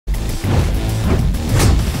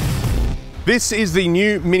This is the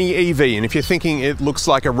new Mini EV, and if you're thinking it looks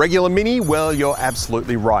like a regular Mini, well, you're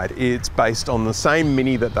absolutely right. It's based on the same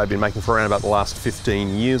Mini that they've been making for around about the last 15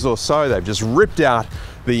 years or so. They've just ripped out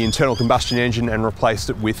the internal combustion engine and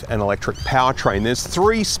replaced it with an electric powertrain. There's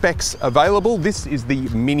 3 specs available. This is the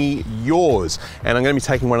Mini Yours, and I'm going to be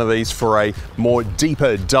taking one of these for a more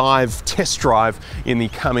deeper dive test drive in the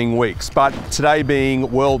coming weeks. But today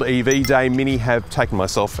being World EV Day, Mini have taken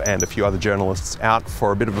myself and a few other journalists out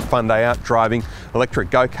for a bit of a fun day out driving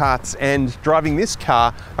electric go-karts and driving this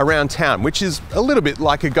car around town, which is a little bit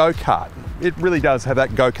like a go-kart. It really does have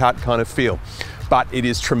that go-kart kind of feel, but it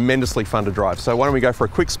is tremendously fun to drive. So why don't we go for a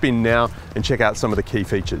quick spin now and check out some of the key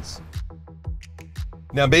features.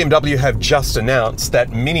 Now, BMW have just announced that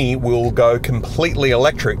Mini will go completely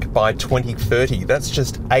electric by 2030. That's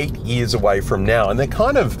just 8 years away from now, and they're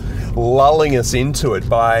kind of lulling us into it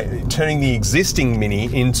by turning the existing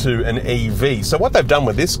Mini into an EV. So what they've done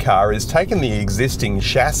with this car is taken the existing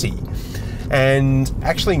chassis and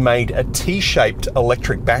actually made a T-shaped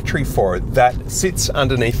electric battery for it that sits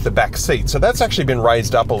underneath the back seat. So that's actually been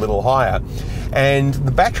raised up a little higher, and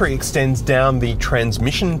the battery extends down the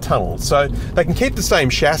transmission tunnel. So they can keep the same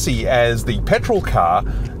chassis as the petrol car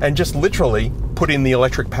and just literally put in the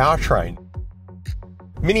electric powertrain.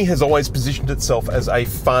 Mini has always positioned itself as a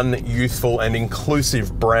fun, youthful and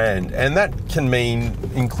inclusive brand, and that can mean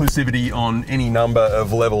inclusivity on any number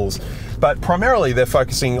of levels. But primarily they're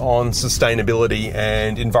focusing on sustainability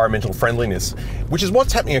and environmental friendliness, which is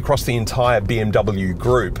what's happening across the entire BMW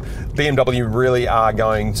group. BMW really are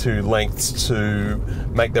going to lengths to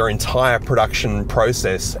make their entire production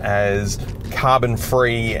process as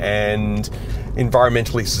carbon-free and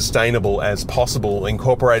environmentally sustainable as possible,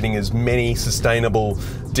 incorporating as many sustainable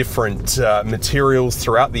different materials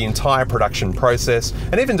throughout the entire production process,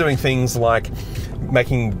 and even doing things like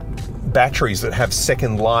making batteries that have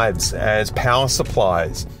second lives as power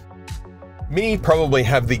supplies. Mini probably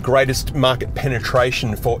have the greatest market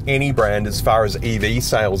penetration for any brand as far as EV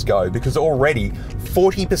sales go, because already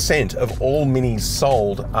 40% of all Minis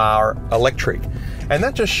sold are electric. And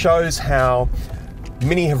that just shows how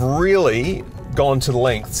Mini have really gone to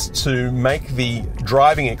lengths to make the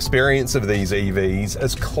driving experience of these EVs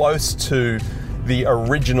as close to the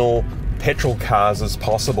original petrol cars as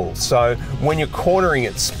possible. So when you're cornering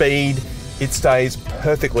at speed, it stays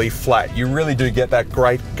perfectly flat. You really do get that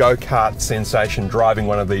great go-kart sensation driving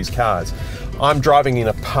one of these cars. I'm driving in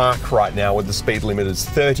a park right now where the speed limit is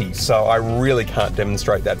 30, so I really can't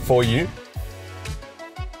demonstrate that for you.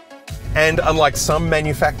 And unlike some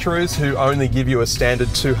manufacturers who only give you a standard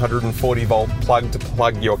 240 volt plug to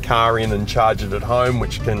plug your car in and charge it at home,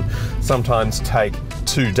 which can sometimes take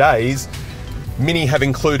 2 days, Mini have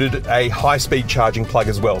included a high-speed charging plug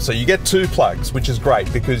as well. So you get 2 plugs, which is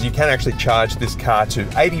great because you can actually charge this car to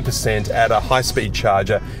 80% at a high-speed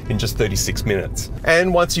charger in just 36 minutes.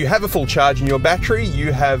 And once you have a full charge in your battery,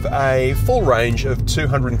 you have a full range of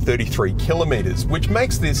 233 kilometers, which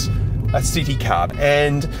makes this a city car.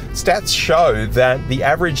 And stats show that the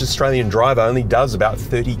average Australian driver only does about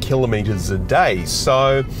 30 kilometers a day.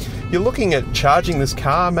 So you're looking at charging this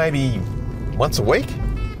car maybe once a week.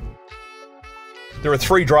 There are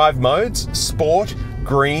 3 drive modes: Sport,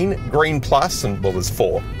 Green, Green Plus, and well, there's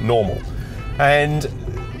 4, Normal. And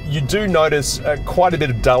you do notice quite a bit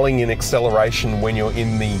of dulling in acceleration when you're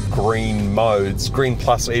in the green modes. Green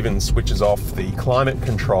Plus even switches off the climate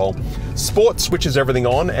control. Sport switches everything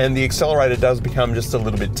on, and the accelerator does become just a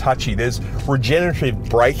little bit touchy. There's regenerative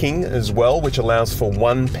braking as well, which allows for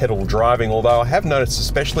one pedal driving, although I have noticed,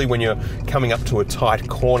 especially when you're coming up to a tight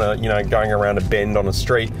corner, you know, going around a bend on a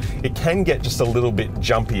street, it can get just a little bit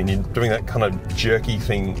jumpy and you're doing that kind of jerky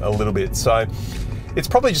thing a little bit. So it's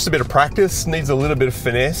probably just a bit of practice, needs a little bit of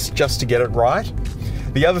finesse just to get it right.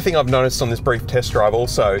 The other thing I've noticed on this brief test drive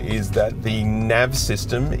also is that the nav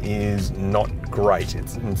system is not great.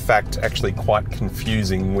 It's in fact actually quite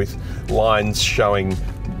confusing, with lines showing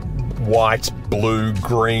white, blue,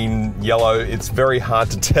 green, yellow. It's very hard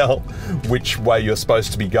to tell which way you're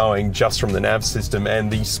supposed to be going just from the nav system, and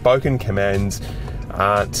the spoken commands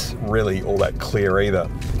aren't really all that clear either.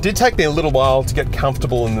 It did take me a little while to get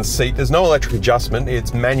comfortable in the seat. There's no electric adjustment,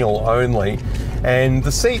 it's manual only. And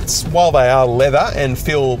the seats, while they are leather and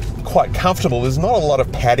feel quite comfortable, there's not a lot of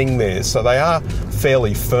padding there, so they are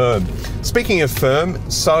fairly firm. Speaking of firm,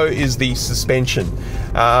 so is the suspension.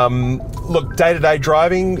 Look, day-to-day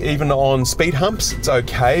driving, even on speed humps, it's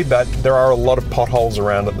okay, but there are a lot of potholes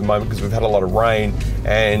around at the moment because we've had a lot of rain,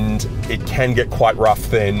 and it can get quite rough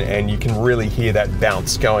then, and you can really hear that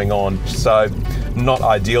bounce going on. So not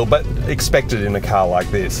ideal, but expected in a car like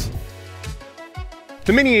this.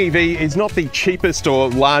 The Mini EV is not the cheapest or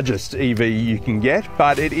largest EV you can get,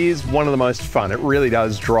 but it is one of the most fun. It really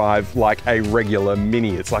does drive like a regular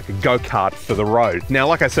Mini. It's like a go-kart for the road. Now,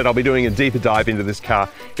 like I said, I'll be doing a deeper dive into this car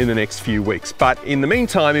in the next few weeks. But in the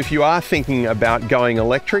meantime, if you are thinking about going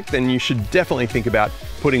electric, then you should definitely think about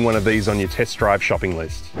putting one of these on your test drive shopping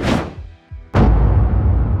list.